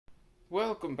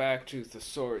Welcome back to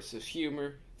Thesaurus of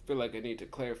Humor. I feel like I need to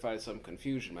clarify some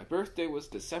confusion. My birthday was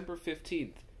December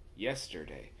 15th,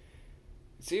 yesterday.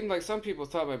 It seemed like some people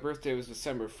thought my birthday was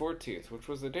December 14th, which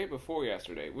was the day before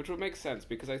yesterday, which would make sense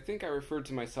because I think I referred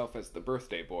to myself as the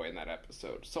birthday boy in that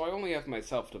episode, so I only have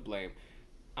myself to blame.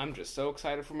 I'm just so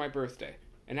excited for my birthday,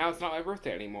 and now it's not my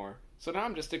birthday anymore, so now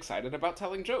I'm just excited about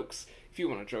telling jokes. If you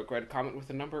want a joke, write a comment with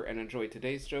a number and enjoy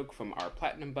today's joke from our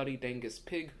Platinum Buddy Dangous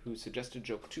Pig, who suggested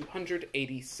joke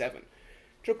 287.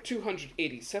 Joke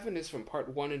 287 is from Part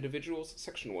 1 Individuals,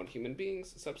 Section 1 Human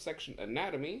Beings, Subsection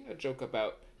Anatomy, a joke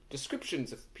about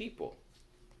descriptions of people.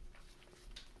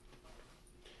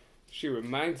 She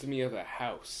reminds me of a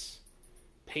house.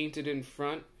 Painted in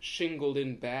front, shingled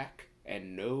in back,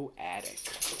 and no attic.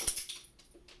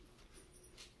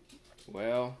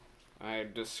 Well, I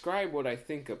describe what I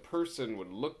think a person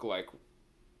would look like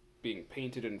being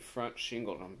painted in front,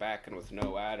 shingled on back, and with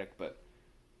no attic, but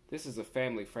this is a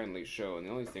family-friendly show, and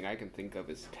the only thing I can think of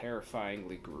is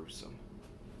terrifyingly gruesome.